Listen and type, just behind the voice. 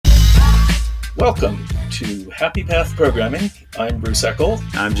Welcome to Happy Path Programming. I'm Bruce Eckel.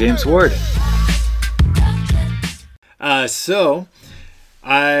 I'm James Ward. So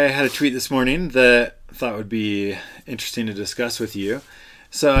I had a tweet this morning that I thought would be interesting to discuss with you.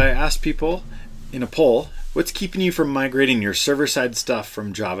 So I asked people in a poll, what's keeping you from migrating your server-side stuff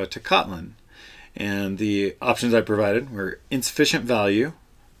from Java to Kotlin? And the options I provided were insufficient value,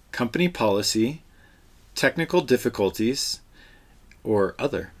 company policy, technical difficulties, or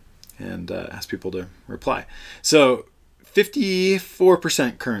other. And asked people to reply. So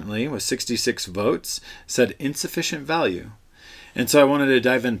 54% currently, with 66 votes, said insufficient value. And so I wanted to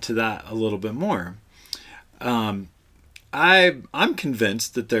dive into that a little bit more. I'm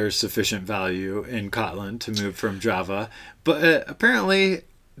convinced that there's sufficient value in Kotlin to move from Java, but apparently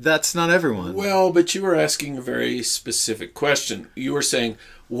that's not everyone. Well, but you were asking a very specific question. You were saying,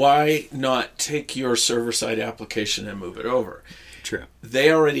 why not take your server-side application and move it over? True.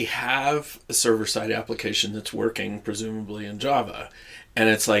 They already have a server-side application that's working, presumably in Java. And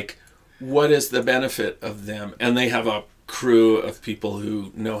it's like, what is the benefit of them? And they have a crew of people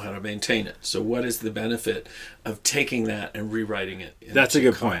who know how to maintain it. So what is the benefit of taking that and rewriting it? That's a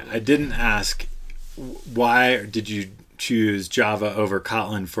good point. I didn't ask, why did you choose Java over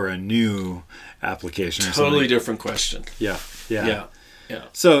Kotlin for a new application or Totally something? different question. Yeah.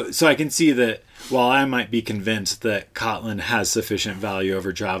 So I can see that while I might be convinced that Kotlin has sufficient value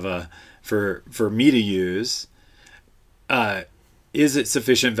over Java for me to use, is it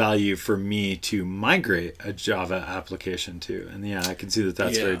sufficient value for me to migrate a Java application to? And yeah, I can see that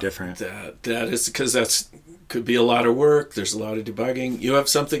that's very different. That is because could be a lot of work. There's a lot of debugging. You have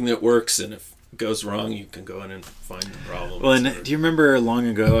something that works, and if it goes wrong, you can go in and find the problem. Well, and do you remember long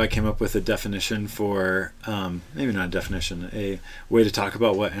ago I came up with a definition for, maybe not a definition, a way to talk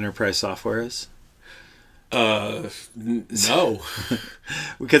about what enterprise software is? No.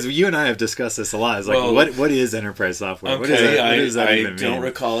 Because you and I have discussed this a lot. It's like, what is enterprise software? Okay, what does that even I don't mean?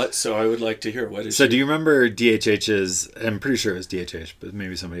 recall it, so I would like to hear what is. So do you remember DHH's, I'm pretty sure it was DHH, but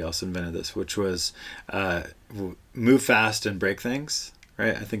maybe somebody else invented this, which was move fast and break things,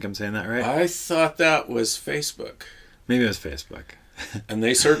 right? I think I'm saying that right? I thought that was Facebook. Maybe it was Facebook. And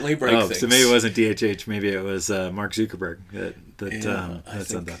they certainly break things. So maybe it wasn't DHH, maybe it was Mark Zuckerberg that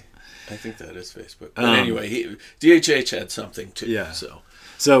said that. I think that is Facebook. But anyway, DHH had something too. Yeah.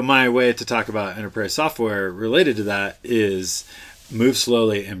 So my way to talk about enterprise software related to that is move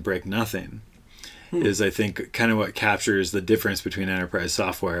slowly and break nothing. Is I think kind of what captures the difference between enterprise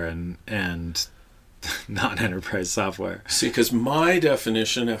software and non-enterprise software. See, because my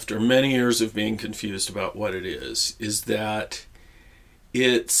definition, after many years of being confused about what it is that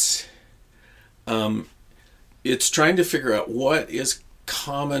it's trying to figure out what is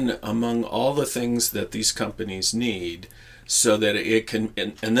common among all the things that these companies need, so that it can,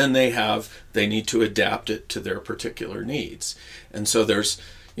 and then they need to adapt it to their particular needs. And so there's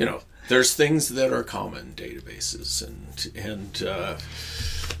things that are common, databases and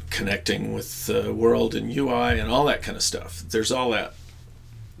connecting with the world and UI and all that kind of stuff. There's all that.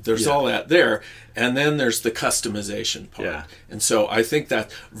 All that there, and then there's the customization part. Yeah. And so I think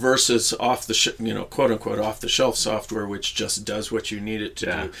that versus off the quote unquote off the shelf software, which just does what you need it to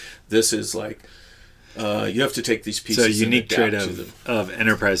do. This is like you have to take these pieces. So a unique trait to them. of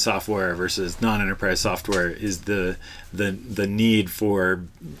enterprise software versus non-enterprise software is the need for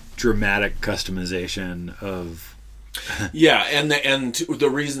dramatic customization of. Yeah, and the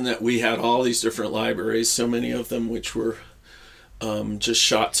reason that we had all these different libraries, so many of them which were just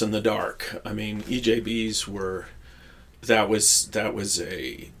shots in the dark. I mean, EJBs were that was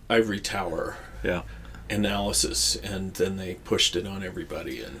a ivory tower analysis, and then they pushed it on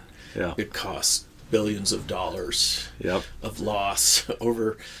everybody, and it cost billions of dollars of loss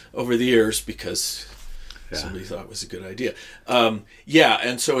over the years because somebody thought it was a good idea.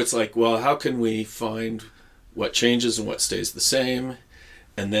 And so it's like, well, how can we find what changes and what stays the same,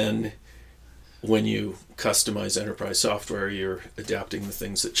 and then when you customize enterprise software, you're adapting the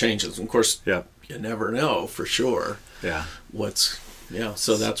things that changes. And of course, you never know for sure.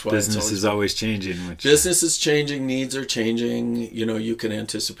 So that's why business is always changing. Business is changing, needs are changing. You can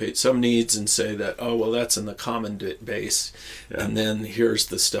anticipate some needs and say that, oh, well, that's in the common base, and then here's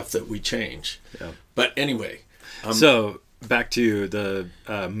the stuff that we change. But anyway, so back to the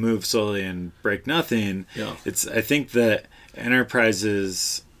move slowly and break nothing. I think that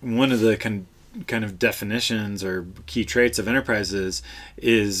enterprises, one of the kind of definitions or key traits of enterprises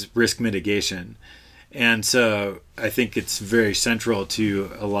is risk mitigation. And so I think it's very central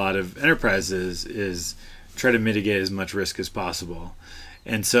to a lot of enterprises is try to mitigate as much risk as possible.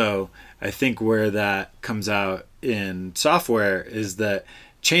 And so I think where that comes out in software is that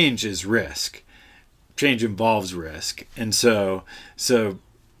change is risk. Change involves risk. And so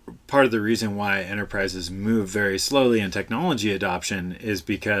part of the reason why enterprises move very slowly in technology adoption is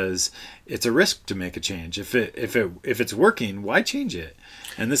because it's a risk to make a change. If it's working, why change it?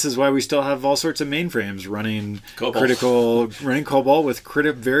 And this is why we still have all sorts of mainframes running COBOL with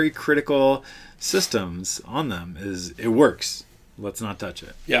very critical systems on them. It works. Let's not touch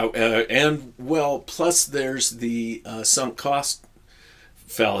it. Yeah, plus there's the sunk cost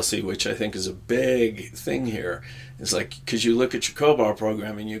fallacy, which I think is a big thing here. It's like, because you look at your COBOL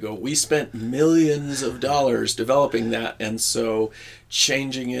program and you go, we spent millions of dollars developing that, and so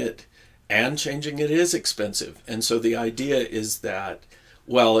changing it is expensive. And so the idea is that,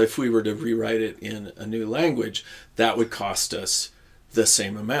 well, if we were to rewrite it in a new language, that would cost us the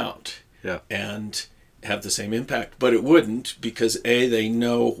same amount. Yeah. And have the same impact. But it wouldn't, because A, they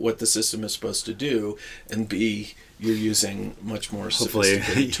know what the system is supposed to do, and B, you're using much more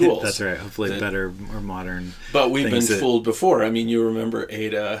sophisticated tools. That's right. Hopefully better, more modern. But we've been fooled before. I mean, you remember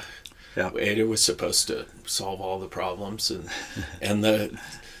Ada. Yeah. Ada was supposed to solve all the problems, and the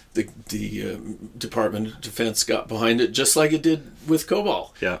Department of Defense got behind it, just like it did with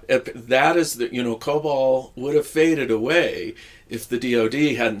COBOL. Yeah. That is COBOL would have faded away if the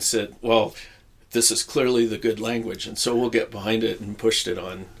DoD hadn't said, well, this is clearly the good language, and so we'll get behind it, and pushed it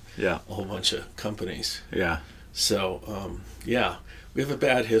on a whole bunch of companies. Yeah. So, we have a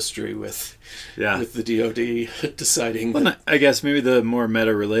bad history with the DoD deciding. Well, I guess maybe the more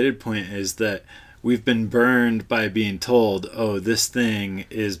meta-related point is that we've been burned by being told, oh, this thing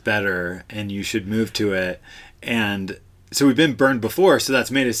is better and you should move to it. And so we've been burned before, so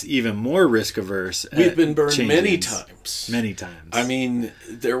that's made us even more risk averse. We've been burned many times. Many times. I mean,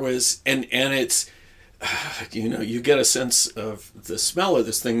 there was, and it's, you get a sense of the smell of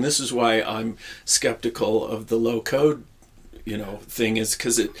this thing. This is why I'm skeptical of the low code, thing, is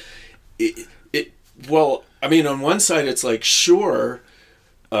because on one side it's like, sure,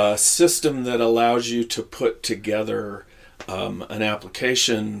 a system that allows you to put together an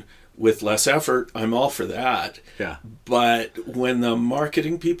application with less effort, I'm all for that. Yeah. But when the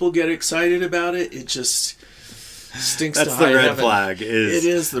marketing people get excited about it, it just stinks That's to high the red heaven. Flag. It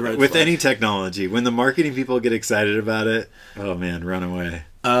is the red with flag. Any technology. When the marketing people get excited about it, oh man, run away.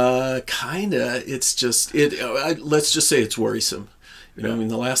 Kinda. It's just let's just say it's worrisome. I mean,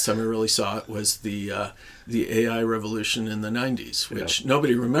 the last time I really saw it was the AI revolution in the 90s, which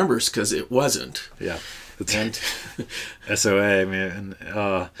nobody remembers because it wasn't. Yeah. And SOA, man.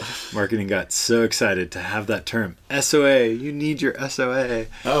 Marketing got so excited to have that term. SOA, you need your SOA.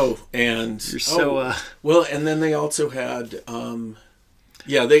 Oh, and you're so well, and then they also had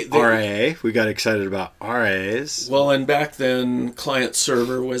RIA. We got excited about RIAs. Well, and back then client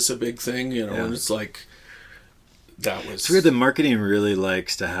server was a big thing, and it's like that was. It's weird that marketing really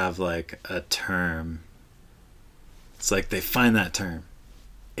likes to have like a term. It's like they find that term.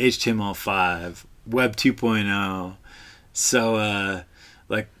 HTML5, Web 2.0. So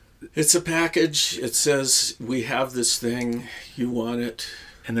it's a package. It says we have this thing, you want it.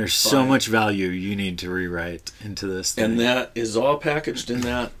 And there's so much value you need to rewrite into this thing. And that is all packaged in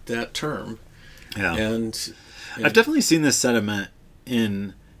that term. Yeah. And I've definitely seen this sentiment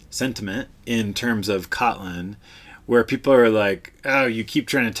in terms of Kotlin, where people are like, oh, you keep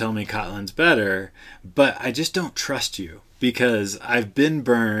trying to tell me Kotlin's better, but I just don't trust you because I've been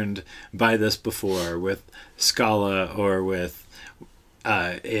burned by this before with Scala or with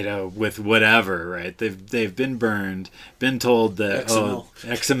with whatever, right? They've been burned, been told that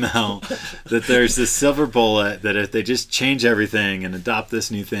XML that there's this silver bullet that if they just change everything and adopt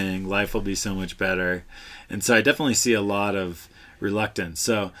this new thing, life will be so much better. And so I definitely see a lot of reluctance.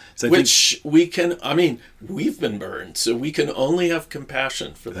 So we've been burned, so we can only have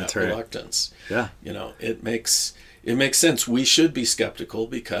compassion for that reluctance. Yeah. It makes sense. We should be skeptical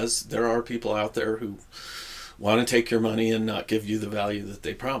because there are people out there who want to take your money and not give you the value that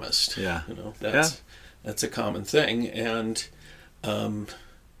they promised. Yeah. That's a common thing. And and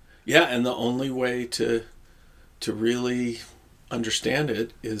the only way to really understand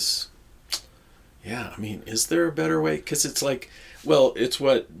it is is there a better way? Because it's like, well, it's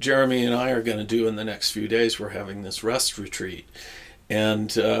what Jeremy and I are going to do in the next few days. We're having this Rust retreat,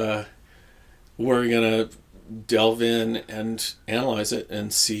 and we're going to delve in and analyze it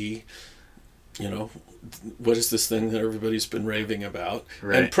and see, what is this thing that everybody's been raving about?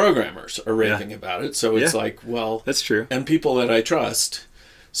 Right. And programmers are raving about it. So it's like, well, that's true. And people that I trust.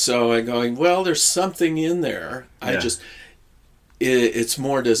 So I'm going, well, there's something in there. It's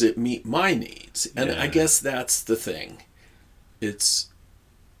more, does it meet my needs? And I guess that's the thing. It's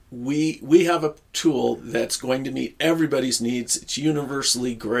we have a tool that's going to meet everybody's needs. It's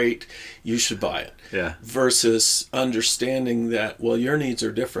universally great. You should buy it. Yeah. Versus understanding that, well, your needs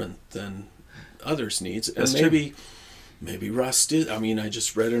are different than others' needs. And That's true. maybe Rust is, I mean, I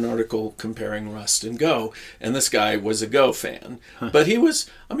just read an article comparing Rust and Go, and this guy was a Go fan. But he was,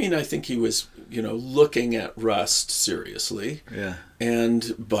 I mean, I think he was, looking at Rust seriously. Yeah.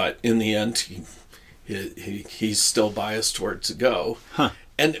 But in the end, he's still biased towards Go. Huh.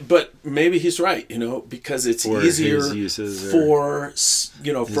 But maybe he's right, because it's Or easier his uses for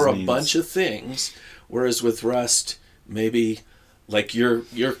a needs. bunch of things. Whereas with Rust, maybe like you're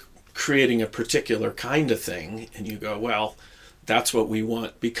creating a particular kind of thing, and you go, well, that's what we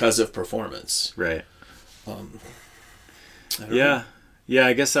want because of performance. Right. I don't Yeah. know. Yeah,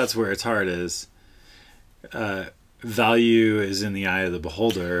 I guess that's where its heart is. Value is in the eye of the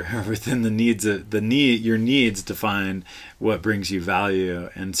beholder, or within your needs define what brings you value,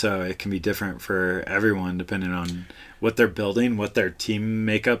 and so it can be different for everyone depending on what they're building, what their team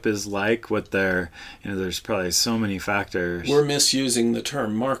makeup is like, what their there's probably so many factors. We're misusing the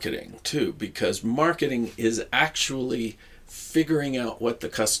term marketing too, because marketing is actually figuring out what the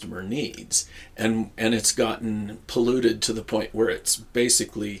customer needs, and it's gotten polluted to the point where it's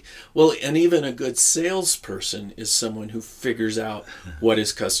basically, well, and even a good salesperson is someone who figures out what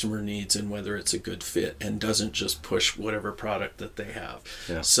his customer needs and whether it's a good fit, and doesn't just push whatever product that they have.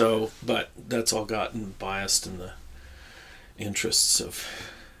 Yeah. So, but that's all gotten biased in the interests of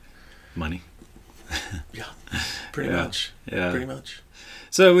Money. pretty Yeah. much. Yeah. Pretty much.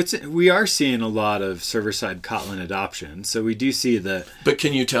 So we are seeing a lot of server-side Kotlin adoption. So we do see that. But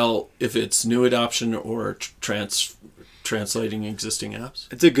can you tell if it's new adoption or translating existing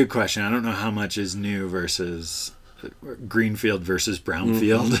apps? It's a good question. I don't know how much is new versus greenfield versus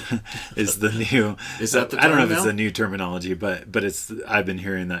brownfield is the new. Is that the I don't know term if it's now? the new terminology, but it's I've been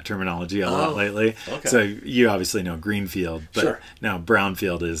hearing that terminology a lot lately. Okay. So you obviously know greenfield, but Sure. now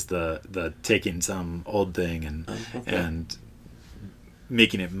brownfield is the taking some old thing and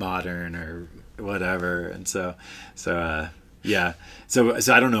making it modern or whatever. And so yeah. So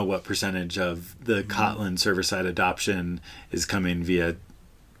I don't know what percentage of the Kotlin server-side adoption is coming via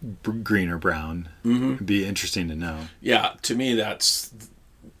green or brown. It'd be interesting to know. Yeah, to me that's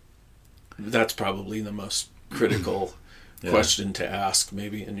probably the most critical Yeah. question to ask.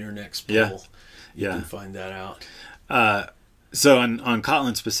 Maybe in your next poll, Yeah. you Yeah. can find that out. So on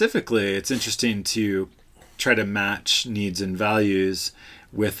Kotlin specifically, it's interesting to try to match needs and values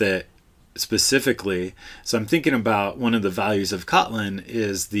with it specifically. So I'm thinking about one of the values of Kotlin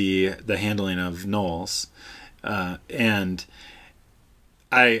is the handling of nulls, and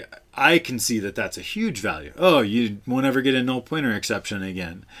I can see that that's a huge value. Oh, you won't ever get a null pointer exception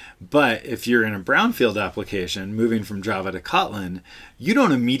again. But if you're in a brownfield application moving from Java to Kotlin, you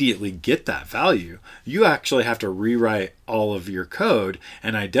don't immediately get that value. You actually have to rewrite all of your code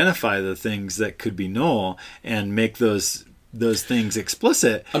and identify the things that could be null and make those things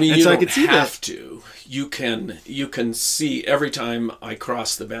explicit. I mean, and you so don't I could see have that. to. You can see every time I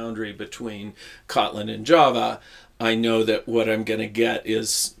cross the boundary between Kotlin and Java, I know that what I'm going to get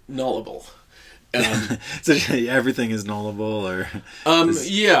is nullable. So everything is nullable, or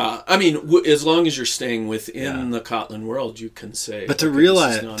Yeah, I mean, as long as you're staying within the Kotlin world, you can say. but to okay,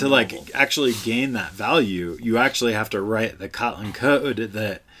 realize, this is to like non-nullable. actually gain that value, you actually have to write the Kotlin code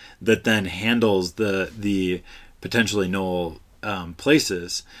that then handles the potentially null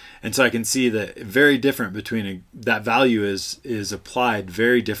places. And so I can see that very different between that value is applied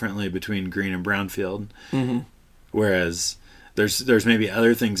very differently between green and brownfield. Mm-hmm. Whereas there's maybe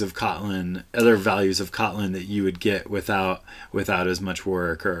other things of Kotlin, other values of Kotlin that you would get without as much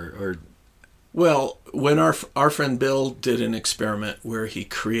work or Well, when our friend Bill did an experiment where he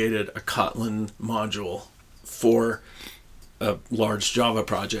created a Kotlin module for a large Java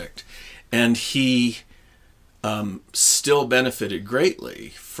project, and he still benefited greatly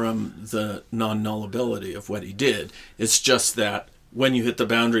from the non-nullability of what he did. It's just that when you hit the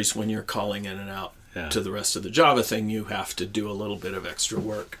boundaries, when you're calling in and out to the rest of the Java thing, you have to do a little bit of extra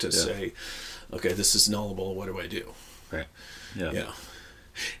work to say, okay, this is nullable, what do I do? right. Yeah.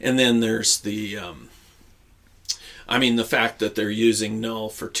 And then there's the fact that they're using null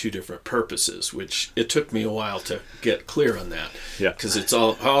for two different purposes, which it took me a while to get clear on that. Yeah. Because it's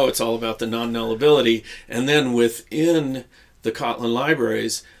all about the non-nullability. And then within the Kotlin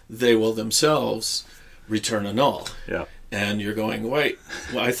libraries, they will themselves return a null. Yeah. And you're going, wait,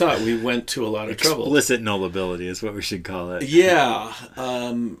 well, I thought we went to a lot of trouble. Explicit nullability is what we should call it. Yeah.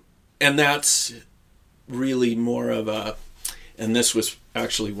 And that's really more of a, and this was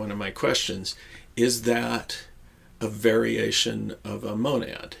actually one of my questions, is that a variation of a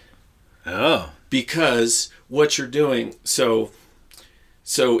monad. Oh. Because what you're doing, so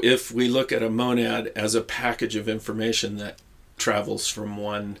if we look at a monad as a package of information that travels from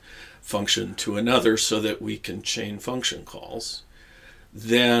one function to another so that we can chain function calls,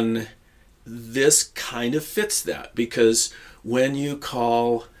 then this kind of fits that, because when you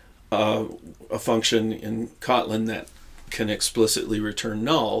call a function in Kotlin that can explicitly return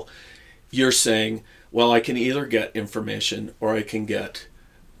null, you're saying, well, I can either get information or I can get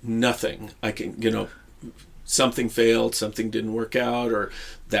nothing. I can, something failed, something didn't work out, or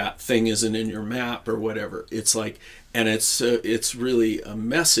that thing isn't in your map or whatever. It's like, and it's really a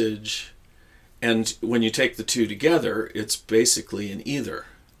message. And when you take the two together, it's basically an either.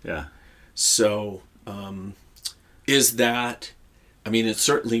 Yeah. So is that, I mean, it's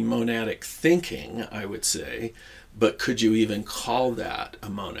certainly monadic thinking, I would say, but could you even call that a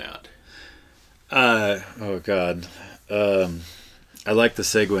monad? Oh God. I like the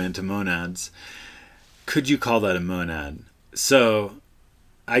segue into monads. Could you call that a monad? So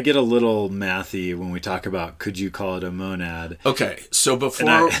I get a little mathy when we talk about could you call it a monad. Okay, so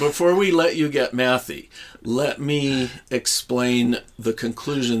before we let you get mathy, let me explain the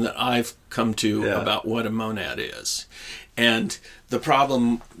conclusion that I've come to about what a monad is. And the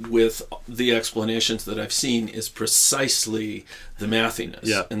problem with the explanations that I've seen is precisely the mathiness.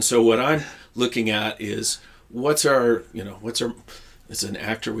 Yeah. And so what I'm looking at is what's our, as an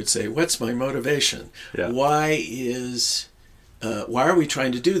actor would say, what's my motivation? Yeah. Why are we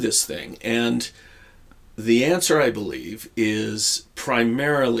trying to do this thing? And the answer, I believe, is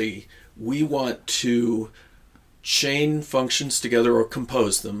primarily we want to chain functions together or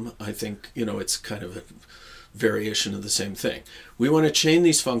compose them. I think, it's kind of a variation of the same thing. We want to chain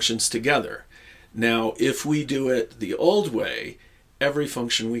these functions together. Now, if we do it the old way, every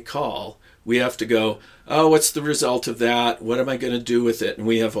function we call, we have to go, oh, what's the result of that? What am I going to do with it? And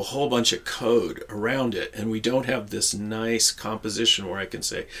we have a whole bunch of code around it. And we don't have this nice composition where I can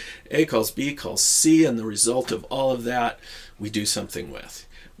say A calls B calls C, and the result of all of that we do something with.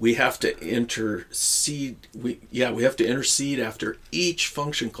 We have to intercede. We have to intercede after each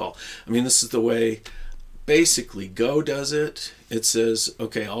function call. I mean, this is the way basically Go does it. It says,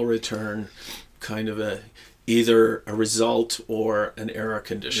 okay, I'll return kind of either a result or an error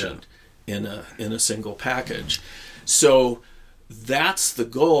condition. Yeah. in a single package. So that's the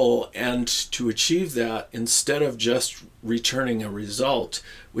goal, and to achieve that, instead of just returning a result,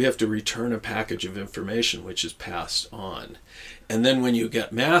 we have to return a package of information which is passed on. And then when you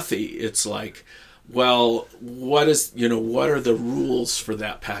get mathy, it's like, well, what are the rules for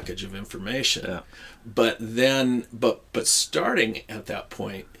that package of information? Yeah. But starting at that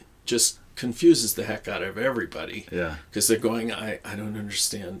point just confuses the heck out of everybody. Yeah. Because they're going, I don't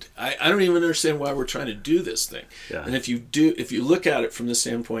understand. I don't even understand why we're trying to do this thing. Yeah. And if you look at it from the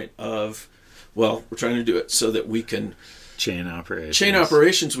standpoint of, well, we're trying to do it so that we can chain operations. Chain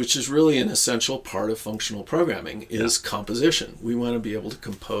operations, which is really an essential part of functional programming, is composition. We want to be able to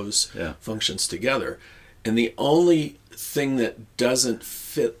compose functions together. And the only thing that doesn't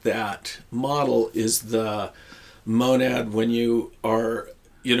fit that model is the monad when you are,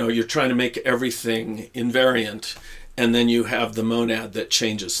 you're trying to make everything invariant, and then you have the monad that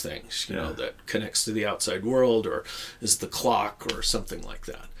changes things, that connects to the outside world or is the clock or something like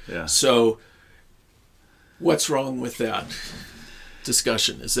that. Yeah. So what's wrong with that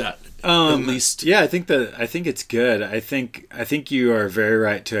discussion? Is that at least? Yeah, I think it's good. I think you are very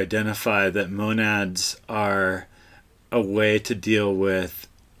right to identify that monads are a way to deal with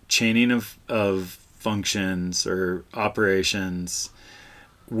chaining of functions or operations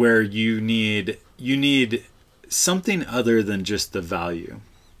where you need something other than just the value.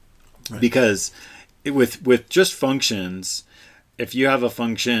 Right. Because with just functions, if you have a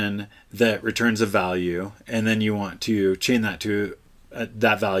function that returns a value and then you want to chain that to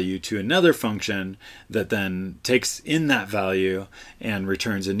that value to another function that then takes in that value and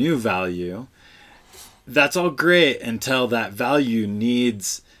returns a new value, that's all great until that value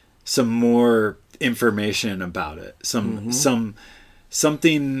needs some more information about it,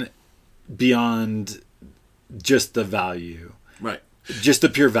 something beyond just the value, right? Just the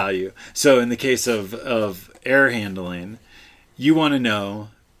pure value. So in the case of error handling, you want to know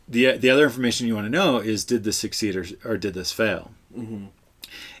the other information you want to know is, did this succeed or did this fail? Mm-hmm.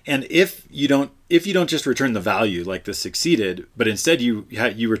 And if you don't just return the value like this succeeded, but instead you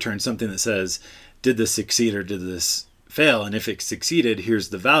return something that says, did this succeed or did this fail? And if it succeeded, here's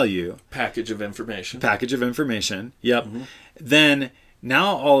the value. Package of information. Yep. Mm-hmm. Then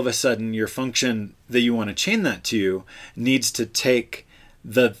now all of a sudden your function that you want to chain that to needs to take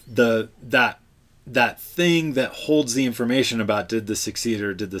that that thing that holds the information about did this succeed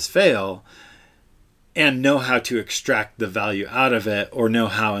or did this fail, and know how to extract the value out of it, or know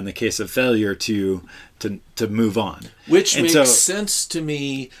how, in the case of failure, to move on. Which makes sense to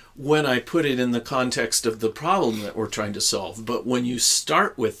me when I put it in the context of the problem that we're trying to solve. But when you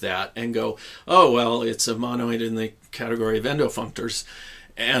start with that and go, oh, well, it's a monoid in the category of endofunctors,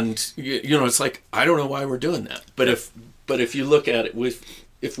 and it's like, I don't know why we're doing that. But if you look at it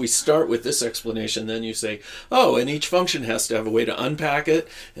if we start with this explanation, then you say, oh, and each function has to have a way to unpack it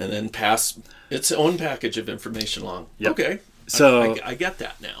and then pass its own package of information along. Yep. Okay, so I get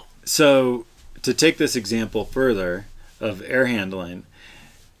that now. So to take this example further of air handling,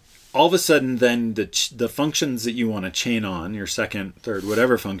 all of a sudden then the functions that you want to chain on, your second, third,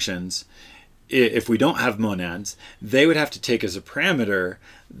 whatever functions, if we don't have monads, they would have to take as a parameter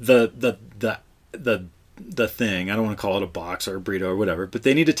the thing. I don't want to call it a box or a burrito or whatever, but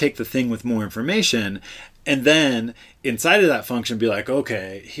they need to take the thing with more information, and then inside of that function be like,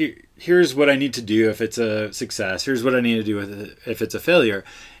 okay, here's what I need to do if it's a success. Here's what I need to do with it if it's a failure.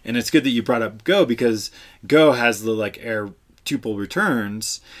 And it's good that you brought up Go, because Go has the air tuple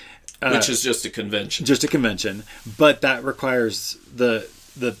returns, which is just a convention. Just a convention, but that requires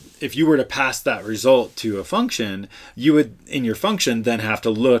if you were to pass that result to a function, you would, in your function, then have to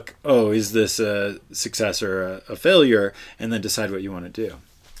look, is this a success or a failure, and then decide what you want to do.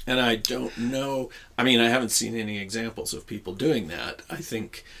 And I don't know, I haven't seen any examples of people doing that. I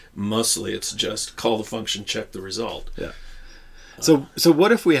think mostly it's just call the function, check the result. Yeah. So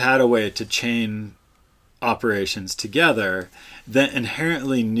what if we had a way to chain operations together that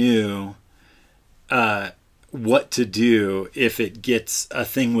inherently knew what to do if it gets a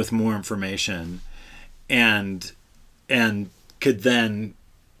thing with more information, and could then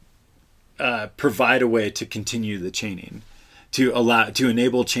provide a way to continue the chaining, to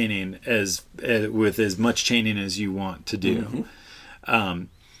enable chaining with as much chaining as you want to do. Mm-hmm.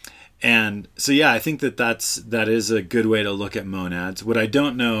 And so I think that is a good way to look at monads. What I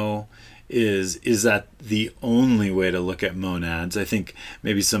don't know is that the only way to look at monads. I think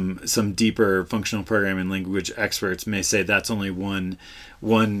maybe some deeper functional programming language experts may say that's only one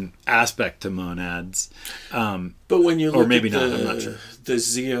aspect to monads. But when you look at I'm not sure. The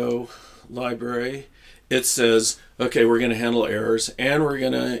Zio library, it says, okay, we're going to handle errors, and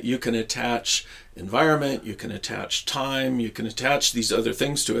you can attach environment, you can attach time, you can attach these other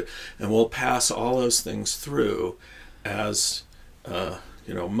things to it, and we'll pass all those things through as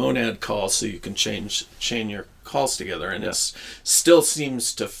monad calls, so you can chain your calls together, and it still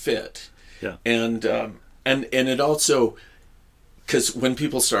seems to fit. Yeah. And it also, because when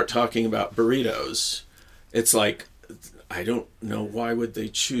people start talking about burritos, it's like, I don't know, why would they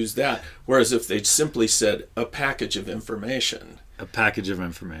choose that? Whereas if they'd simply said a package of information.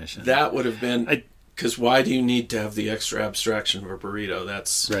 That would have been, because why do you need to have the extra abstraction of a burrito?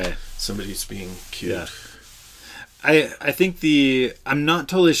 That's right. Somebody's being cute. Yeah. I think I'm not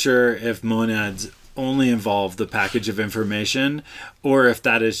totally sure if monads only involve the package of information, or if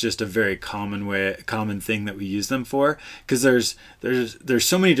that is just a very common thing that we use them for. Because there's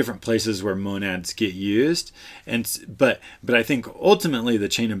so many different places where monads get used, but I think ultimately the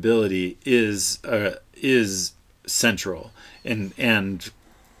chainability is central and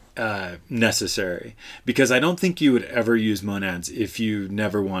necessary, because I don't think you would ever use monads if you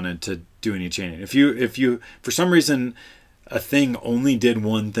never wanted to do any chaining. If you for some reason a thing only did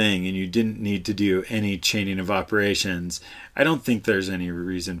one thing and you didn't need to do any chaining of operations, I don't think there's any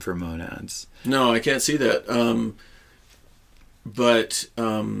reason for monads. No, I can't see that.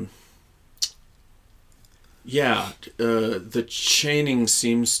 The chaining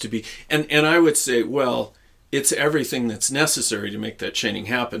seems to be, and I would say, well, it's everything that's necessary to make that chaining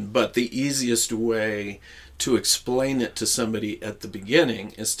happen, but the easiest way to explain it to somebody at the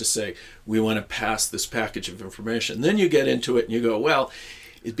beginning is to say, we want to pass this package of information. Then you get into it and you go, well,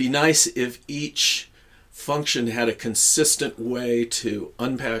 it'd be nice if each function had a consistent way to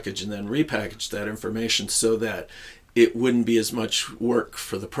unpackage and then repackage that information, so that it wouldn't be as much work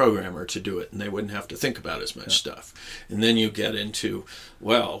for the programmer to do it, and they wouldn't have to think about as much stuff. And then you get into,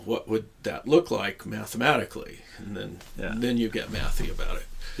 well, what would that look like mathematically? And then you get mathy about it.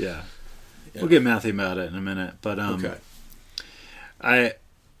 Yeah. We'll get mathy about it in a minute, but okay. I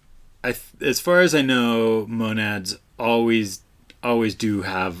as far as I know, monads always do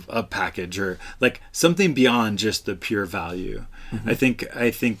have a package, or like something beyond just the pure value.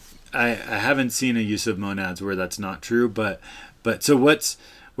 Mm-hmm. I haven't seen a use of monads where that's not true, but so what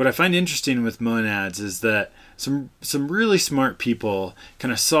I find interesting with monads is that, some really smart people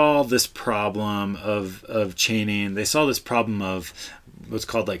kind of saw this problem of chaining. They saw this problem of what's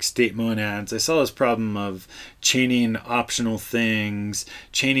called like state monads. They saw this problem of chaining optional things,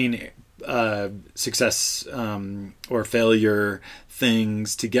 chaining success or failure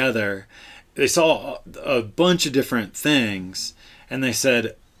things together. They saw a bunch of different things, and they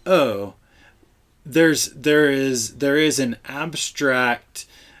said, "Oh, there is an abstract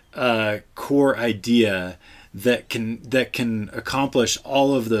core idea that can accomplish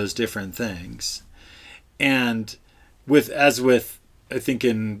all of those different things." And with I think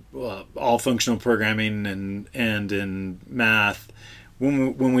in all functional programming and in math,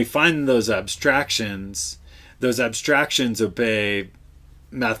 when we find those abstractions obey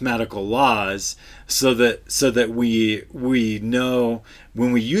mathematical laws, so that we know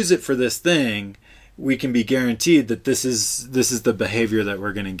when we use it for this thing, we can be guaranteed that this is the behavior that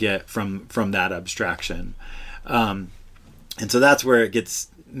we're going to get from that abstraction. And so that's where it gets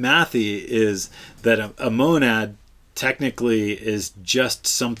mathy, is that a monad technically is just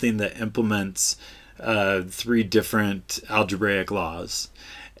something that implements 3 different algebraic laws.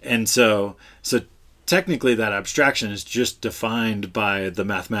 And so technically that abstraction is just defined by the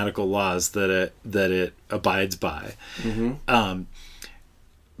mathematical laws that it abides by. Mm-hmm.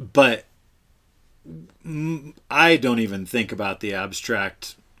 But I don't even think about the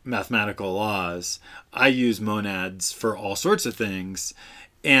abstract mathematical laws. I use monads for all sorts of things,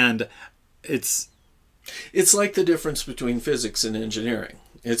 and it's like the difference between physics and engineering.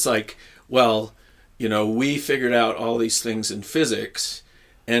 It's like, well, we figured out all these things in physics,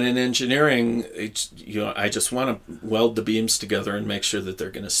 and in engineering, I just want to weld the beams together and make sure that they're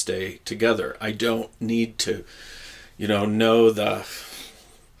going to stay together. I don't need to, know the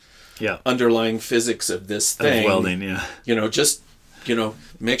underlying physics of this thing. Of welding, yeah. Just,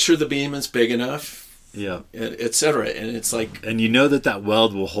 make sure the beam is big enough. Yeah, etc. And it's like, and that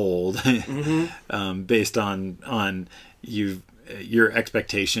weld will hold, mm-hmm. Based on your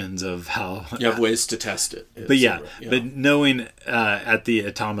expectations of how you have ways to test it. But but knowing at the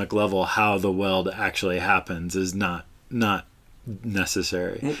atomic level how the weld actually happens is not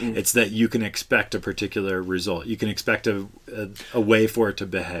necessary. Mm-mm. It's that you can expect a particular result. You can expect a way for it to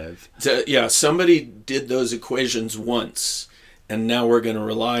behave. So, somebody did those equations once, and now we're going to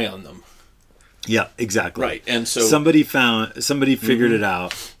rely on them. Yeah, exactly. Right, and so somebody figured mm-hmm. it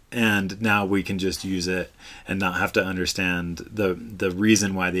out, and now we can just use it and not have to understand the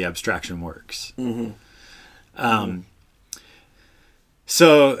reason why the abstraction works. Mm-hmm.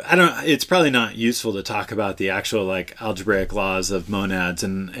 So it's probably not useful to talk about the actual like algebraic laws of monads,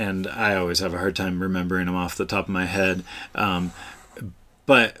 and I always have a hard time remembering them off the top of my head.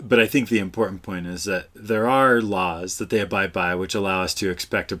 But I think the important point is that there are laws that they abide by which allow us to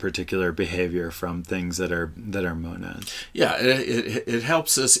expect a particular behavior from things that are monads. Yeah, it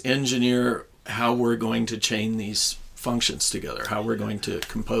helps us engineer how we're going to chain these functions together, how we're going to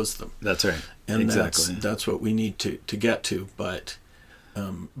compose them. That's right. And exactly. That's what we need to get to. But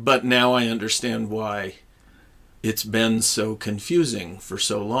now I understand why it's been so confusing for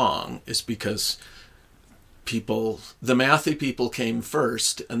so long, is because the mathy people came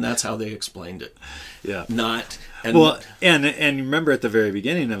first, and that's how they explained it. Yeah. And remember at the very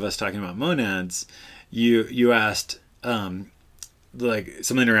beginning of us talking about monads, you asked like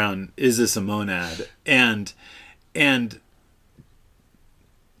something around, is this a monad? And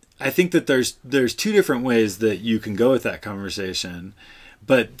I think that there's 2 different ways that you can go with that conversation.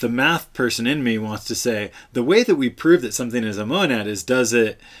 But the math person in me wants to say the way that we prove that something is a monad is does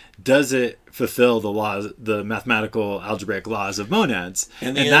it fulfill the laws, the mathematical algebraic laws of monads,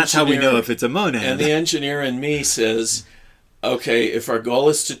 and that's how we know if it's a monad. And the engineer in me says, okay, if our goal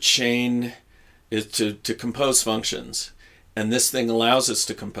is to compose functions, and this thing allows us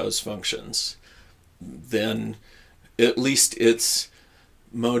to compose functions, then at least it's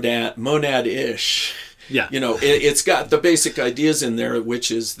monad-ish. Yeah. It's got the basic ideas in there,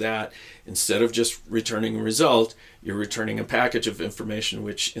 which is that instead of just returning a result, you're returning a package of information,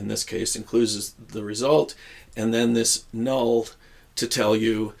 which in this case includes the result, and then this null to tell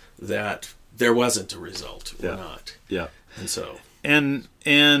you that there wasn't a result or not. Yeah. And so. And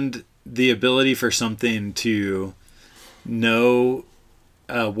the ability for something to know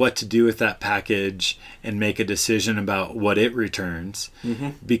what to do with that package and make a decision about what it returns.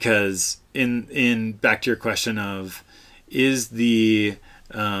 Mm-hmm. Because in back to your question of is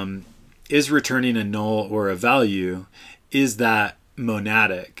returning a null or a value, is that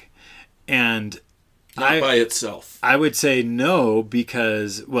monadic? And Not by itself. I would say no,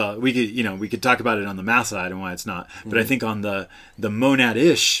 because, well, we could talk about it on the math side and why it's not. But I think on the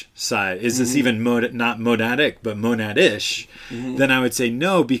monad-ish side, is this even not monadic but monad-ish? Then I would say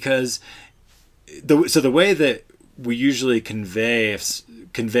no, because the way that we usually convey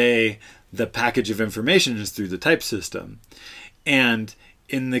the package of information is through the type system. And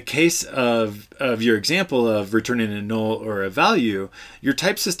in the case of your example of returning a null or a value, your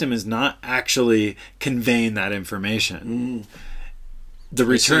type system is not actually conveying that information. The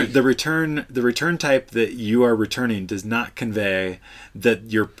return type that you are returning does not convey that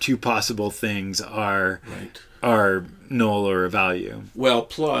your two possible things are null or a value. Well,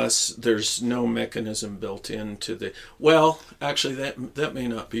 plus there's no mechanism built into the. Well, actually, that may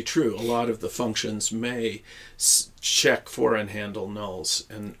not be true. A lot of the functions may check for and handle nulls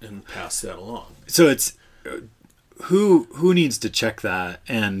and pass that along. So it's who needs to check that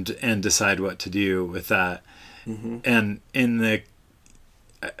and decide what to do with that. And in the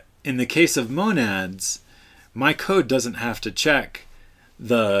case of monads, my code doesn't have to check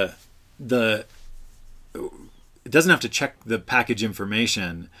it doesn't have to check the package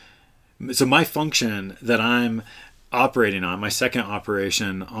information. So my function that I'm operating on, my second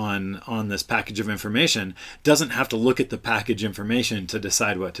operation on this package of information, doesn't have to look at the package information to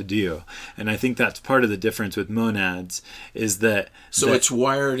decide what to do. And I think that's part of the difference with monads, is that... So it's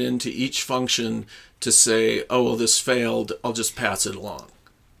wired into each function to say, oh, well, this failed, I'll just pass it along.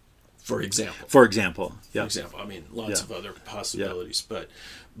 For example. Yeah. For example, I mean, lots of other possibilities, but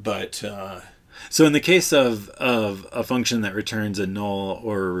so in the case of a function that returns a null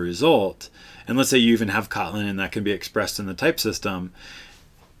or a result, and let's say you even have Kotlin and that can be expressed in the type system,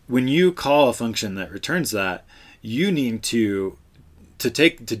 when you call a function that returns that, you need to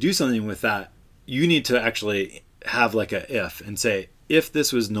do something with that. You need to actually have like a if and say, if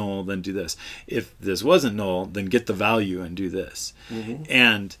this was null, then do this. If this wasn't null, then get the value and do this.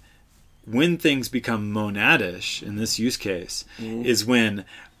 And when things become monadish in this use case is when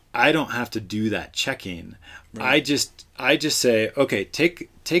I don't have to do that checking. Right. I just say, okay,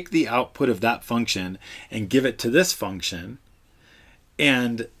 take the output of that function and give it to this function,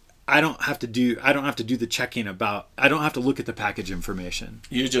 and I don't have to do the checking about. I don't have to look at the package information.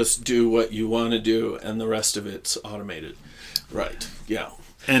 You just do what you want to do, and the rest of it's automated. Right. Yeah.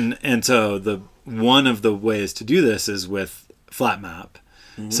 And so one of the ways to do this is with FlatMap.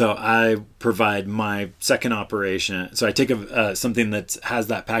 So I provide my second operation. So I take something that has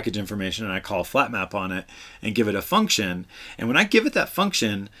that package information and I call FlatMap on it and give it a function. And when I give it that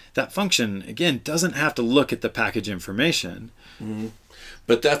function again doesn't have to look at the package information.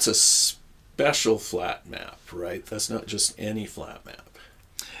 But that's a special FlatMap, right? That's not just any FlatMap.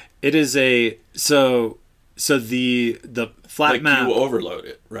 It is so the FlatMap, like you overload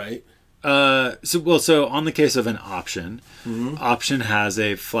it, right? So on the case of an option, option has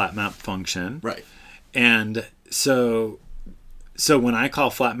a FlatMap function, right? And so when I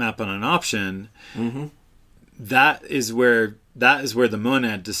call FlatMap on an option, that is where the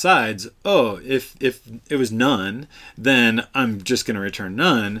monad decides, oh, if it was none, then I'm just going to return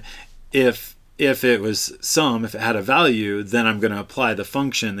none. If it was some, if it had a value, then I'm going to apply the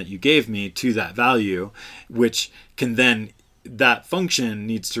function that you gave me to that value, which can then, that function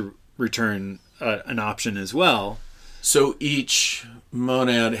needs to return an option as well. So each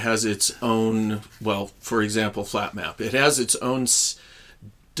monad has its own, well, for example, FlatMap. It has its own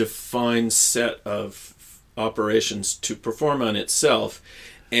defined set of operations to perform on itself,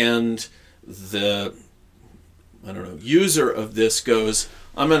 and the user of this goes,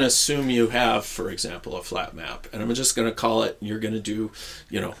 I'm going to assume you have, for example, a FlatMap, and I'm just going to call it, and you're going to do,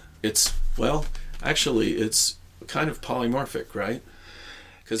 it's kind of polymorphic, right?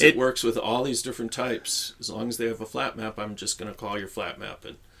 Because it works with all these different types. As long as they have a FlatMap, I'm just going to call your FlatMap.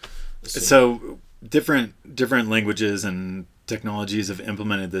 And so different languages and technologies have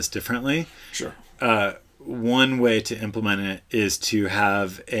implemented this differently. Sure. One way to implement it is to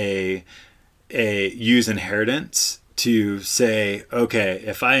have a use inheritance to say, okay,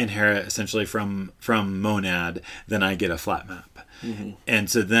 if I inherit essentially from monad, then I get a FlatMap. And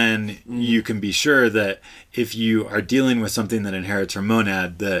so then you can be sure that if you are dealing with something that inherits from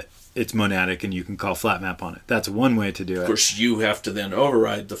monad, that it's monadic and you can call FlatMap on it. That's one way to do it. Of course, you have to then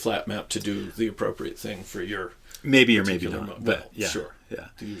override the FlatMap to do the appropriate thing for your maybe or maybe not. But yeah, sure. Yeah,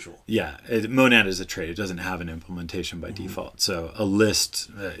 the usual. Yeah, monad is a trait. It doesn't have an implementation by default. So a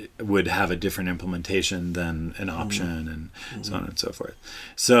list would have a different implementation than an option and so on and so forth.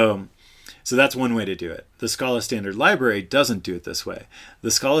 So that's one way to do it. The Scala Standard Library doesn't do it this way.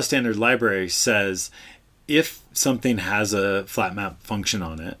 The Scala Standard Library says if something has a FlatMap function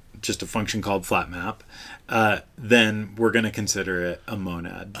on it, just a function called flatMap, then we're going to consider it a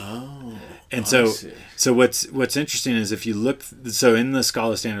monad. Oh, and I see. so what's interesting is if you look, so in the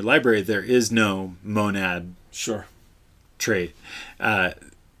Scala standard library, there is no monad Sure. trait.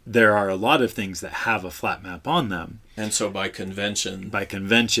 There are a lot of things that have a flatMap on them. And so by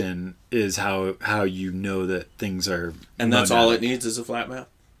convention Is how you know that things are. And that's all it needs is a flat map?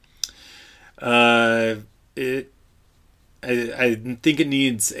 I think it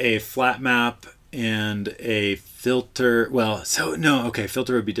needs a flat map and a filter. Well,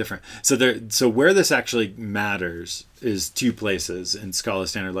 filter would be different. So where this actually matters is two places in Scala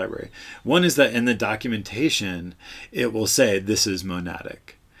Standard Library. One is that in the documentation, it will say this is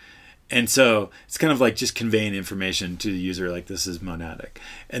monadic. And so it's kind of like just conveying information to the user, like this is monadic.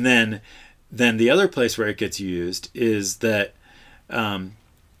 And then the other place where it gets used is that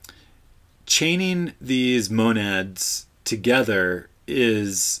chaining these monads together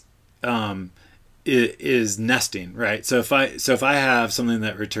is nesting, right? So if I have something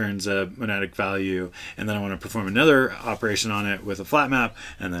that returns a monadic value, and then I want to perform another operation on it with a flat map,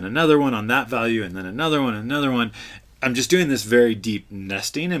 and then another one on that value, and then another one. I'm just doing this very deep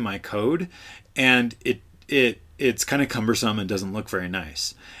nesting in my code, and it's kind of cumbersome and doesn't look very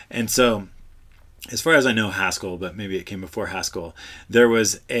nice. And so, as far as I know Haskell, but maybe it came before Haskell, there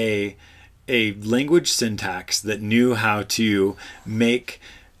was a language syntax that knew how to make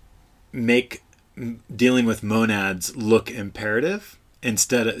dealing with monads look imperative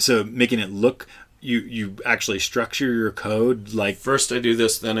so making it look. You actually structure your code like first I do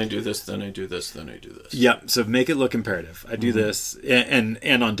this, then I do this, then I do this, then I do this. Yep. So make it look imperative. I do this and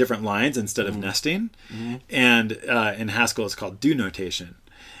on different lines instead of nesting. Mm-hmm. And in Haskell it's called do notation.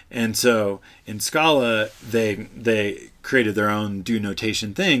 And so in Scala they created their own do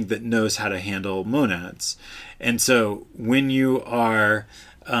notation thing that knows how to handle monads. And so when you are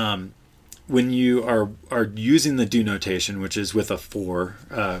using the do notation, which is with a for,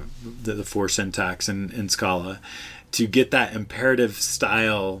 the for syntax in Scala, to get that imperative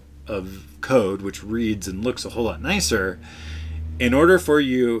style of code, which reads and looks a whole lot nicer, in order for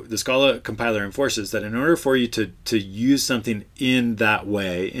you, the Scala compiler enforces that in order for you to use something in that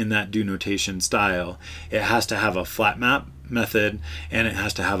way, in that do notation style, it has to have a flat map method and it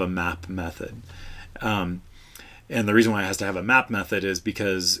has to have a map method. And the reason why it has to have a map method is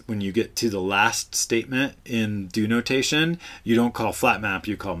because when you get to the last statement in do notation, you don't call flat map,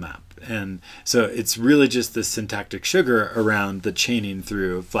 you call map. And so it's really just the syntactic sugar around the chaining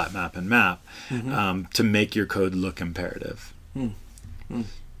through flat map and map to make your code look imperative.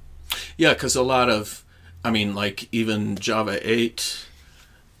 Yeah, because a lot of, like even Java 8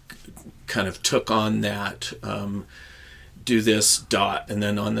 kind of took on that. Do this dot, and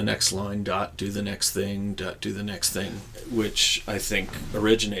then on the next line dot, do the next thing, dot, do the next thing, which I think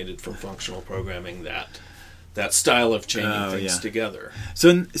originated from functional programming, that style of chaining things together.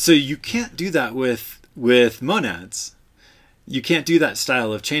 So you can't do that with monads. You can't do that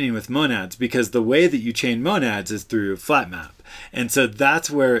style of chaining with monads because the way that you chain monads is through flat map. And so that's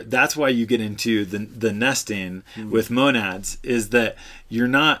why you get into the nesting with monads, is that you're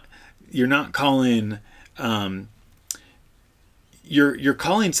not calling you're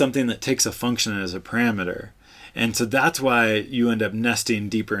calling something that takes a function as a parameter. And so that's why you end up nesting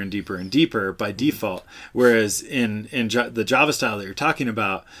deeper and deeper and deeper by default. Whereas in the Java style that you're talking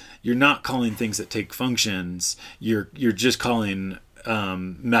about, you're not calling things that take functions. You're just calling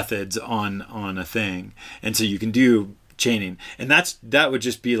methods on a thing. And so you can do chaining. And that would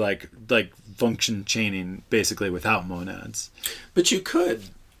just be like function chaining basically without monads. But you could.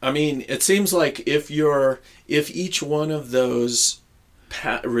 It seems like if each one of those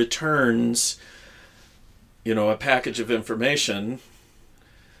returns, a package of information,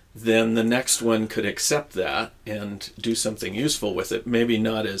 then the next one could accept that and do something useful with it. Maybe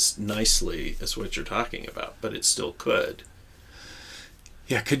not as nicely as what you're talking about, but it still could.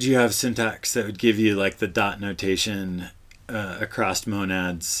 Yeah, could you have syntax that would give you like the dot notation across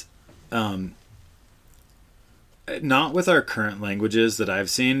monads? Not with our current languages that I've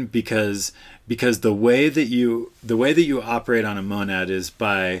seen, because the way that you operate on a monad is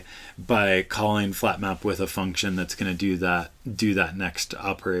by calling flat map with a function that's going to do that next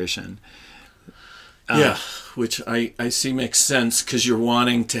operation. Which I see makes sense because you're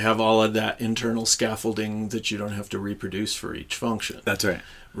wanting to have all of that internal scaffolding that you don't have to reproduce for each function. That's right.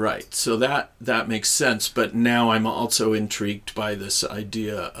 Right. So that makes sense. But now I'm also intrigued by this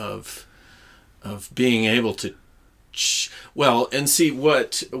idea of being able to and see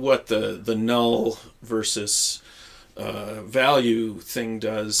what the null versus value thing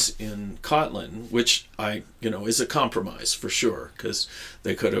does in Kotlin, which is a compromise for sure, because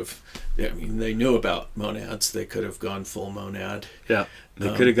they could have, they knew about monads, they could have gone full monad. Yeah,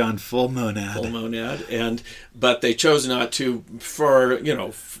 they could have gone full monad. Full monad, but they chose not to for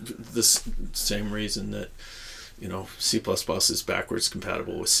the same reason that C++ is backwards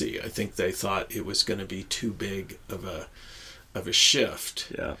compatible with C. I think they thought it was going to be too big of a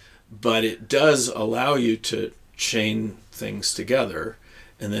shift. Yeah, but it does allow you to chain things together,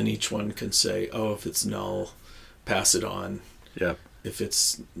 and then each one can say, oh, if it's null, pass it on. Yep. If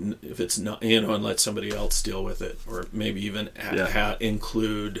it's not, and let somebody else deal with it, or maybe even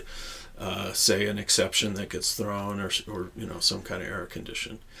include, say, an exception that gets thrown, or some kind of error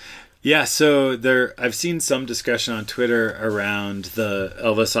condition. Yeah, so I've seen some discussion on Twitter around the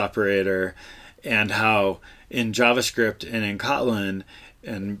Elvis operator and how in JavaScript and in Kotlin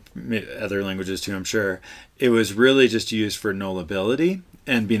and other languages too, I'm sure, it was really just used for nullability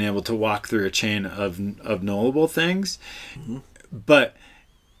and being able to walk through a chain of nullable things. Mm-hmm. But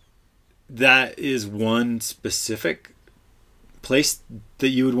that is one specific place that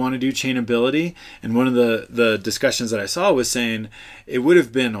you would want to do chainability. And one of the discussions that I saw was saying it would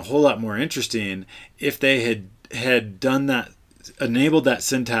have been a whole lot more interesting if they had done that, enabled that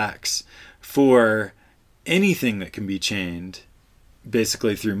syntax for anything that can be chained,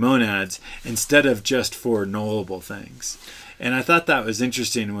 basically through monads, instead of just for nullable things. And I thought that was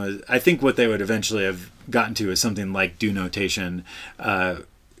interesting. I think what they would eventually have gotten to is something like do notation,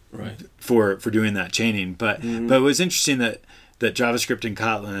 right, for doing that chaining. But it was interesting that JavaScript and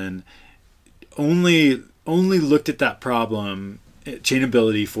Kotlin only looked at that problem,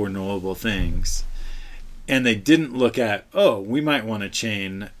 chainability for nullable things, and they didn't look at, we might want to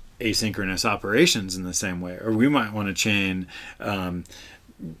chain asynchronous operations in the same way, or we might want to chain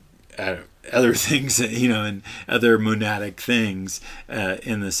other things, and other monadic things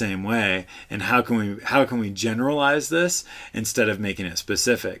in the same way. And how can we generalize this instead of making it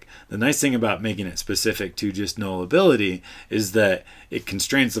specific? The nice thing about making it specific to just nullability is that it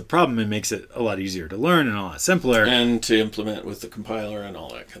constrains the problem and makes it a lot easier to learn and a lot simpler, and to implement with the compiler and all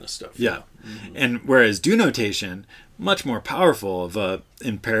that kind of stuff. Yeah. Mm-hmm. And whereas do notation, much more powerful of a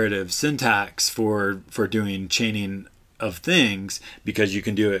imperative syntax for doing chaining of things, because you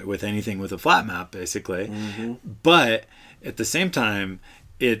can do it with anything with a flat map, basically. Mm-hmm. But at the same time,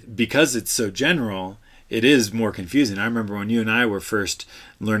 because it's so general, it is more confusing. I remember when you and I were first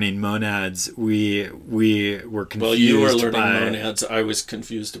learning monads, we were confused. Well, you were learning monads. I was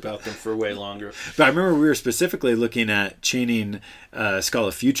confused about them for way longer. But I remember we were specifically looking at chaining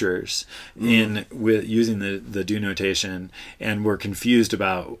Scala futures with using the do notation, and we're confused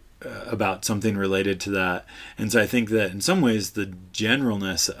about something related to that. And so I think that in some ways the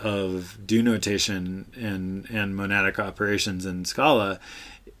generalness of do notation and monadic operations in Scala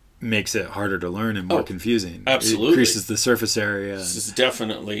makes it harder to learn and more confusing. Absolutely. It increases the surface area. This is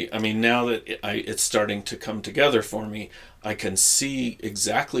definitely, now that it's starting to come together for me, I can see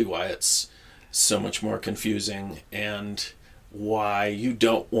exactly why it's so much more confusing, and why you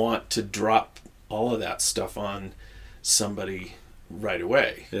don't want to drop all of that stuff on somebody right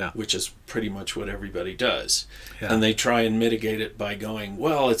away, which is pretty much what everybody does. Yeah. And they try and mitigate it by going,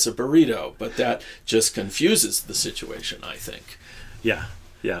 well, it's a burrito, but that just confuses the situation, I think. Yeah.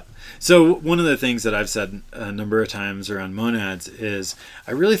 Yeah. So one of the things that I've said a number of times around monads is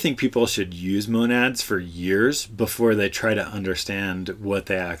I really think people should use monads for years before they try to understand what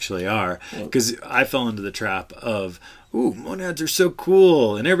they actually are. Because I fell into the trap of, monads are so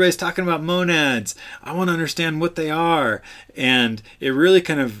cool, and everybody's talking about monads. I want to understand what they are. And it really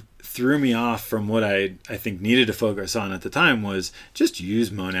kind of threw me off from what I think needed to focus on at the time, was just use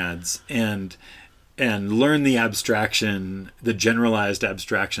monads and learn the abstraction, the generalized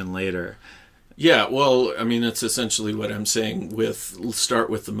abstraction later. Yeah, well, it's essentially what I'm saying start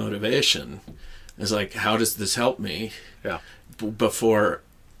with the motivation. It's like, how does this help me? Yeah. Before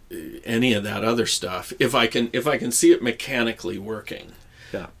any of that other stuff. If I can see it mechanically working,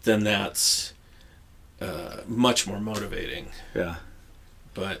 then that's much more motivating. Yeah.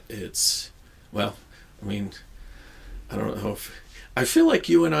 But it's, I don't know if... I feel like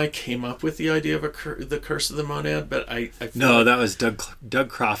you and I came up with the idea of the curse of the monad, but that was Doug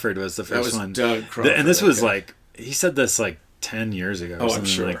Crawford was the first one. Doug Crawford, and this was he said this 10 years ago or something, I'm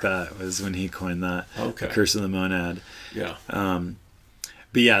sure. like that was when he coined that. Okay. The curse of the monad. Yeah.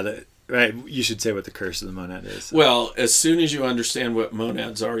 But yeah, right. You should say what the curse of the monad is. Well, as soon as you understand what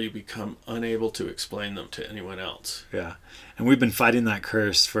monads are, you become unable to explain them to anyone else. Yeah, and we've been fighting that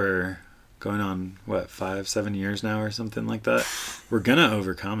curse for going on 5-7 years now or something like that. We're gonna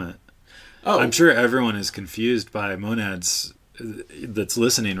overcome it. Oh, I'm sure everyone is confused by monads that's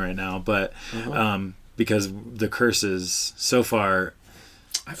listening right now, but because the curses so far.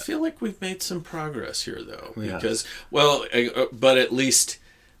 I feel like we've made some progress here, though, because Yes. well, but at least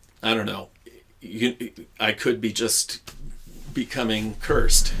I don't know. I could be just becoming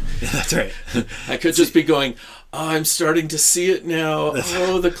cursed. That's right. I could just be going, oh, I'm starting to see it now.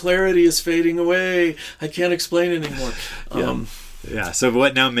 Oh, the clarity is fading away. I can't explain it anymore. Yeah. So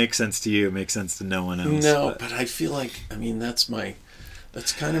what now makes sense to you makes sense to no one else. No, but I feel like, I mean, that's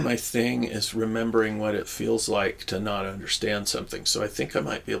kind of my thing, is remembering what it feels like to not understand something. So I think I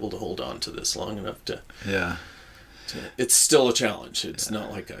might be able to hold on to this long enough to. Yeah. It's still a challenge. It's not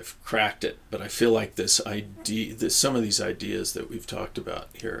like I've cracked it, but I feel like some of these ideas that we've talked about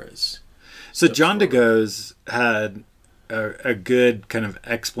here is. So John DeGoes had a good kind of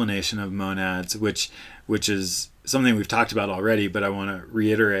explanation of monads, which is something we've talked about already, but I want to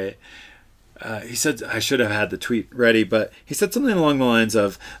reiterate. He said, I should have had the tweet ready, but he said something along the lines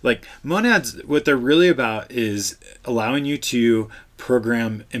of, like, monads, what they're really about is allowing you to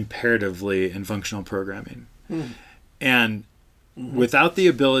program imperatively in functional programming. And without the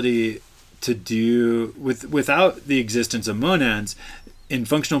ability to do, without the existence of monads, in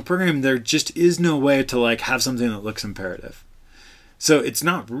functional programming, there just is no way to, like, have something that looks imperative. So it's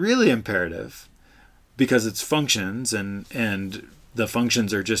not really imperative because it's functions and the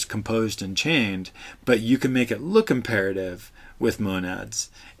functions are just composed and chained, but you can make it look imperative with monads.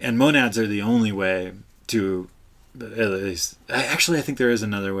 And monads are the only way to, at least, I think there is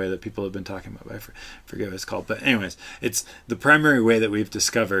another way that people have been talking about, but I forget what it's called. But anyways, it's the primary way that we've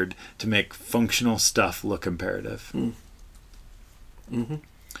discovered to make functional stuff look imperative.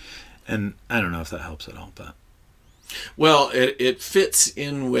 And I don't know if that helps at all, but. Well, it fits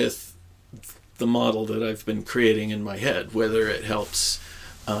in with the model that I've been creating in my head. Whether it helps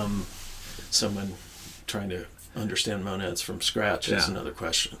someone trying to understand monads from scratch is another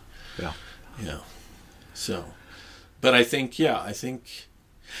question. Yeah. So, but I think,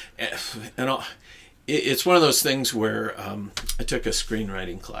 it's one of those things where I took a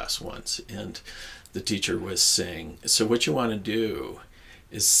screenwriting class once, and the teacher was saying, so what you want to do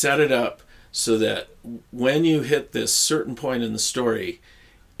is set it up so that when you hit this certain point in the story,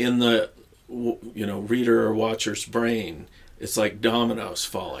 in the reader or watcher's brain, it's like dominoes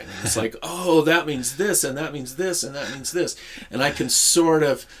falling. It's like, oh, that means this, and that means this, and that means this, and I can sort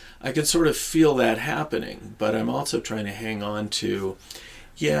of feel that happening. But I'm also trying to hang on to,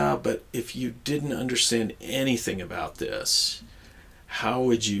 but if you didn't understand anything about this, how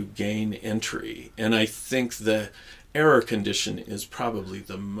would you gain entry? And I think the error condition is probably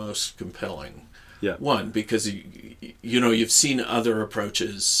the most compelling one, because you've seen other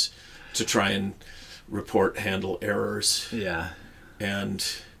approaches to try and handle errors. Yeah. And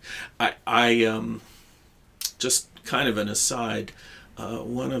I just kind of an aside,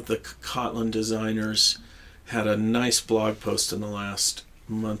 one of the Kotlin designers had a nice blog post in the last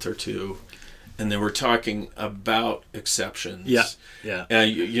month or two, and they were talking about exceptions. Yeah.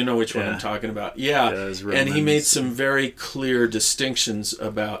 You know which one I'm talking about. And he made some very clear distinctions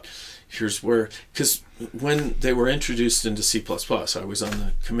about, here's where, because when they were introduced into C++, I was on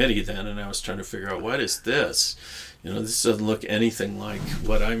the committee then, and I was trying to figure out, what is this? This doesn't look anything like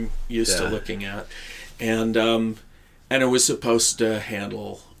what I'm used to looking at. And it was supposed to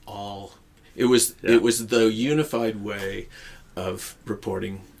handle all. It was the unified way of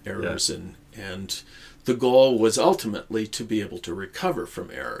reporting errors, and the goal was ultimately to be able to recover from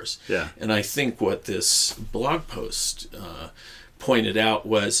errors. Yeah. And I think what this blog post pointed out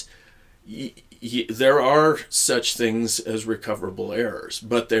was, there are such things as recoverable errors,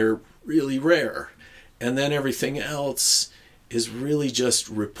 but they're really rare. And then everything else is really just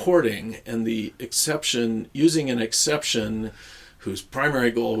reporting, and the exception, using an exception whose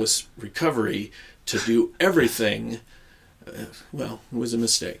primary goal was recovery to do everything, was a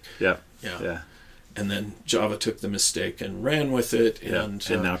mistake. Yeah. And then Java took the mistake and ran with it. Yeah. And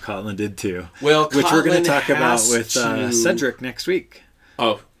now Kotlin did too. Well, which Kotlin we're going to talk about with Cedric next week.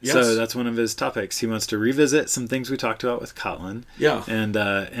 Oh, yes. So that's one of his topics. He wants to revisit some things we talked about with Kotlin. Yeah. And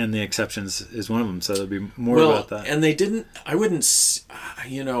the exceptions is one of them. So there'll be more about that. And they didn't, I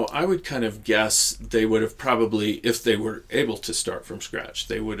would kind of guess they would have probably, if they were able to start from scratch,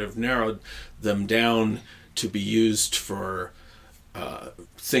 they would have narrowed them down to be used for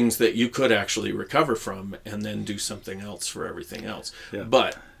things that you could actually recover from, and then do something else for everything else. Yeah.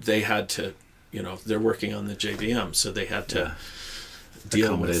 But they had to, they're working on the JVM, so they had to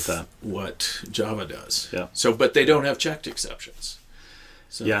deal with that. What Java does. Yeah. So, but they don't have checked exceptions.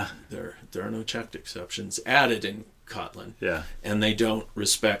 So there are no checked exceptions added in Kotlin. Yeah. And they don't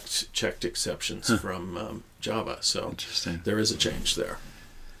respect checked exceptions from Java. So Interesting. there is a change there.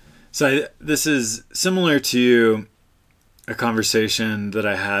 So this is similar to a conversation that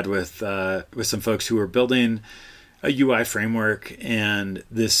I had with some folks who were building a UI framework, and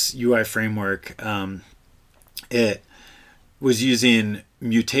this UI framework, it was using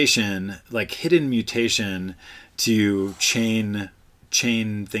mutation, like hidden mutation, to chain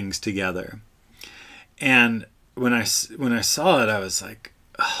things together. And when I saw it, I was like,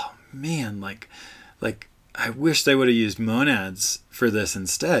 oh man, like I wish they would have used monads for this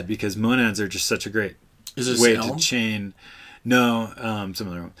instead, because monads are just such a great way to chain. No, some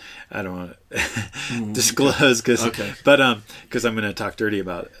other one. I don't want to disclose because I'm going to talk dirty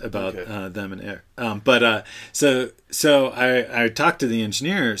about them and Air. So I talked to the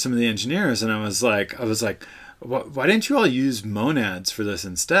engineer, some of the engineers, and I was like, why didn't you all use monads for this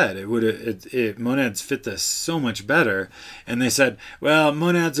instead? Monads fit this so much better. And they said, well,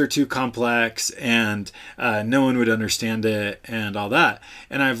 monads are too complex and no one would understand it and all that.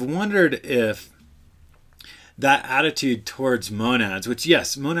 And I've wondered if that attitude towards monads, which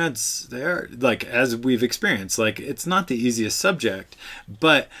yes, monads, they are, like, as we've experienced, like, it's not the easiest subject,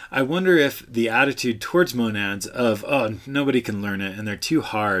 but I wonder if the attitude towards monads of, oh, nobody can learn it and they're too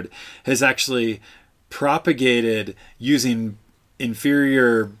hard, has actually propagated using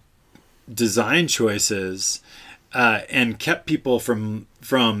inferior design choices and kept people from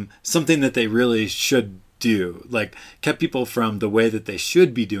something that they really should do, like kept people from the way that they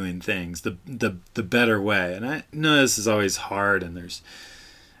should be doing things, the better way. And I know this is always hard, and there's,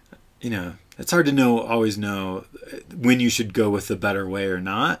 it's hard to always know when you should go with the better way or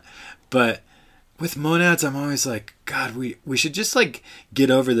not. But with monads, I'm always like, God, we should just like get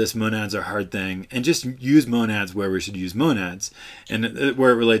over this monads are hard thing and just use monads where we should use monads. And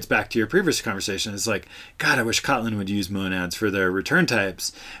where it relates back to your previous conversation is like, God, I wish Kotlin would use monads for their return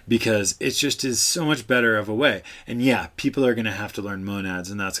types, because it just is so much better of a way. And yeah, people are going to have to learn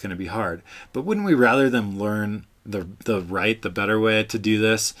monads, and that's going to be hard. But wouldn't we rather them learn the better way to do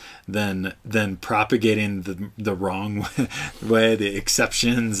this than propagating the wrong way, the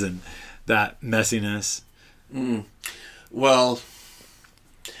exceptions and that messiness? Well,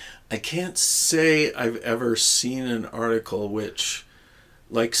 I can't say I've ever seen an article which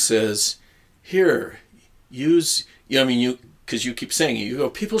like says, here, use, because you keep saying it, you go,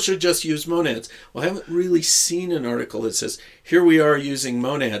 people should just use monads. Well, I haven't really seen an article that says, here we are using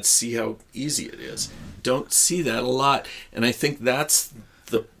monads, see how easy it is. Don't see that a lot. And I think that's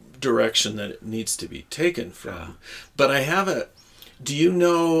the direction that it needs to be taken from. Yeah. But do you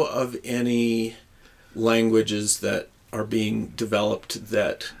know of any languages that are being developed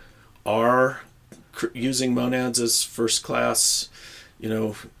that are using monads as first class,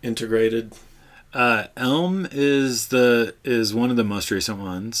 integrated? Elm is one of the most recent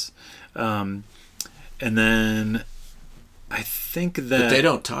ones. And then I think that... But they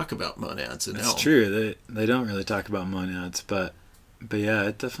don't talk about monads in Elm. It's true. They don't really talk about monads, but yeah,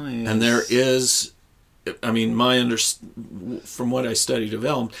 it definitely is. And there is... from what I studied of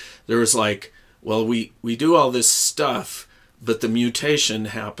Elm, there was like, well, we do all this stuff, but the mutation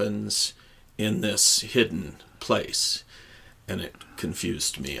happens in this hidden place, and it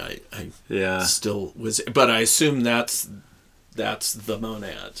confused me. I still was, but I assume that's the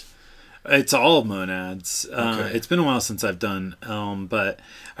monad. It's all monads. Okay. It's been a while since I've done Elm, but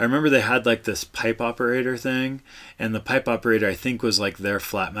I remember they had like this pipe operator thing, and the pipe operator, I think, was like their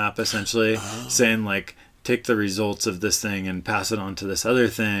flat map, essentially, saying like, take the results of this thing and pass it on to this other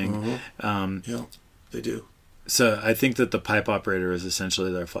thing. Yeah, they do. So I think that the pipe operator is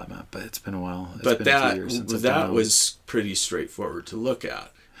essentially their flat map, but it's been a while. But that was pretty straightforward to look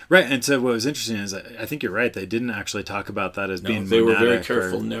at. Right, and so what was interesting is I think you're right. They didn't actually talk about that as being monadic. They were very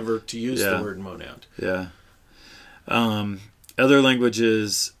careful never to use the word monad. Yeah. Other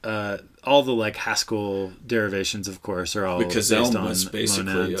languages, all the like Haskell derivations, of course, are all because based Elm was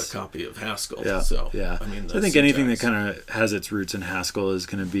basically monads. A copy of Haskell. Yeah, so yeah. That's I think anything that kind of has its roots in Haskell is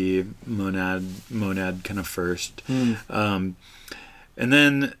going to be monad kind of first. And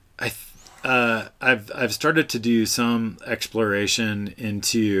then I've started to do some exploration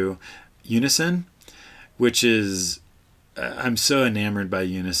into Unison, which is I'm so enamored by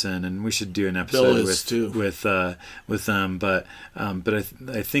Unison, and we should do an episode with them. But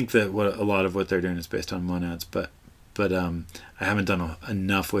I think that a lot of what they're doing is based on monads. But I haven't done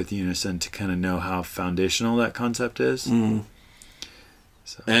enough with Unison to kind of know how foundational that concept is.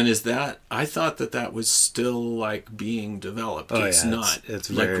 So. And is that, I thought that was still like being developed. It's not. It's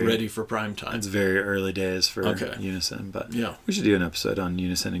like ready for prime time. It's very early days for Unison, but we should do an episode on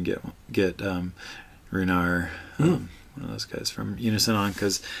Unison and get Runar, one of those guys from Unison on,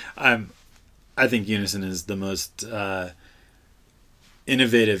 because I think Unison is the most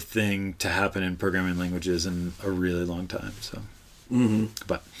innovative thing to happen in programming languages in a really long time. So,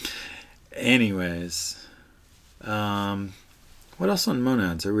 but anyways, what else on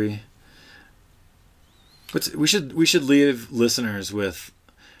monads are we? We should leave listeners with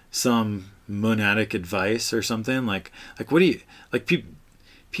some monadic advice or something like what do you like?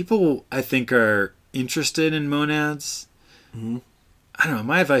 People I think are interested in monads. I don't know.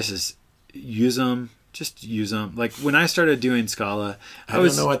 My advice is use them. Just use them. Like when I started doing Scala, I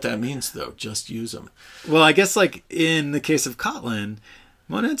don't know what that means though. Just use them. Well, I guess like in the case of Kotlin,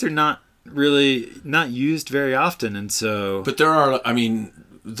 monads are not used very often, and so. But there are. I mean,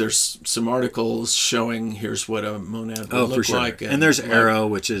 there's some articles showing here's what a monad would look like, and there's Arrow,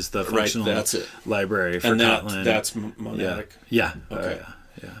 which is the functional that's it. library for and Kotlin. That's monadic. Yeah. Okay.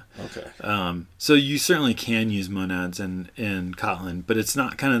 Yeah. Okay. So you certainly can use monads in Kotlin, but it's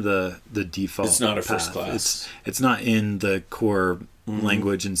not kind of the default. It's not a path. first class. It's not in the core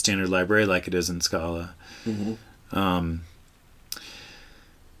language and standard library like it is in Scala.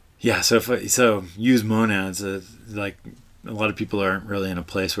 Yeah. So use monads. Like a lot of people aren't really in a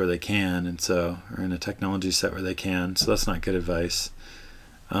place where they can, and so or in a technology set where they can. So that's not good advice.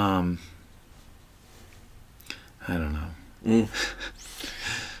 I don't know.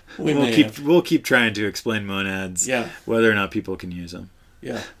 We'll keep trying to explain monads. Yeah. Whether or not people can use them.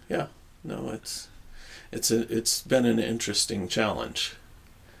 Yeah. Yeah. No, it's been an interesting challenge,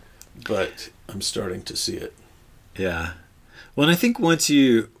 but I'm starting to see it. Yeah. Well, and I think once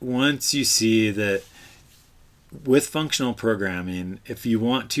you see that with functional programming, if you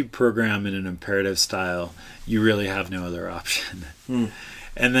want to program in an imperative style, you really have no other option.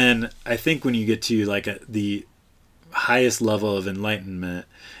 And then I think when you get to like the highest level of enlightenment,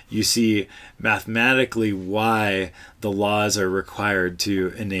 you see mathematically why the laws are required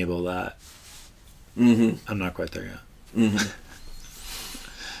to enable that. I'm not quite there yet.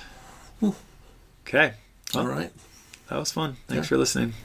 Okay. All right. That was fun. Thanks for listening.